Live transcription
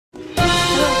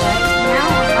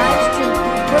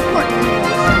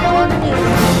all the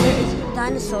news, there is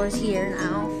dinosaurs here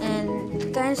now,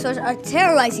 and dinosaurs are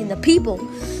terrorizing the people.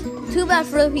 Too bad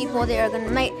for the people. They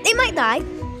might die.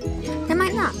 They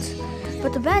might not.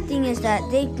 But the bad thing is that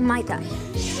they might die.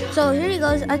 So here he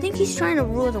goes. I think he's trying to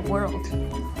rule the world.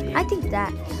 I think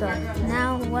that. So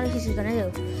now what is he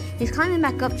gonna do? He's climbing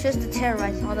back up just to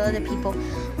terrorize all the other people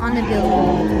on the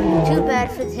building. Too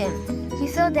bad for him. He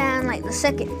fell down like the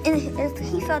second.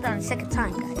 He fell down the second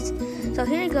time, guys. So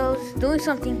here he goes, doing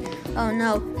something. Oh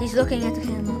no, he's looking at the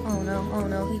camera. Oh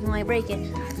no, he might break it.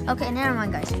 Okay, never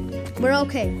mind, guys. We're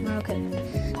okay.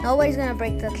 Nobody's gonna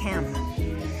break the camera.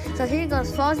 So here he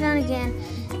goes, falls down again,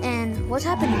 and what's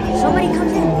happening? Somebody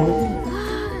comes in.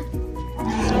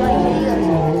 Here he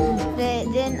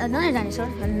goes. Then another dinosaur,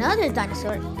 and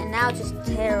now just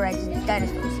terrorizing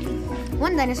dinosaurs.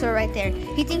 One dinosaur right there.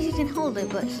 He thinks he can hold it,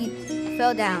 but he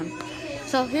fell down.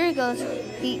 So here he goes.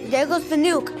 There goes the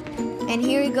nuke, and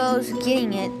here he goes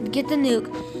getting it. Get the nuke,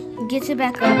 gets it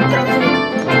back up, throws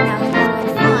it.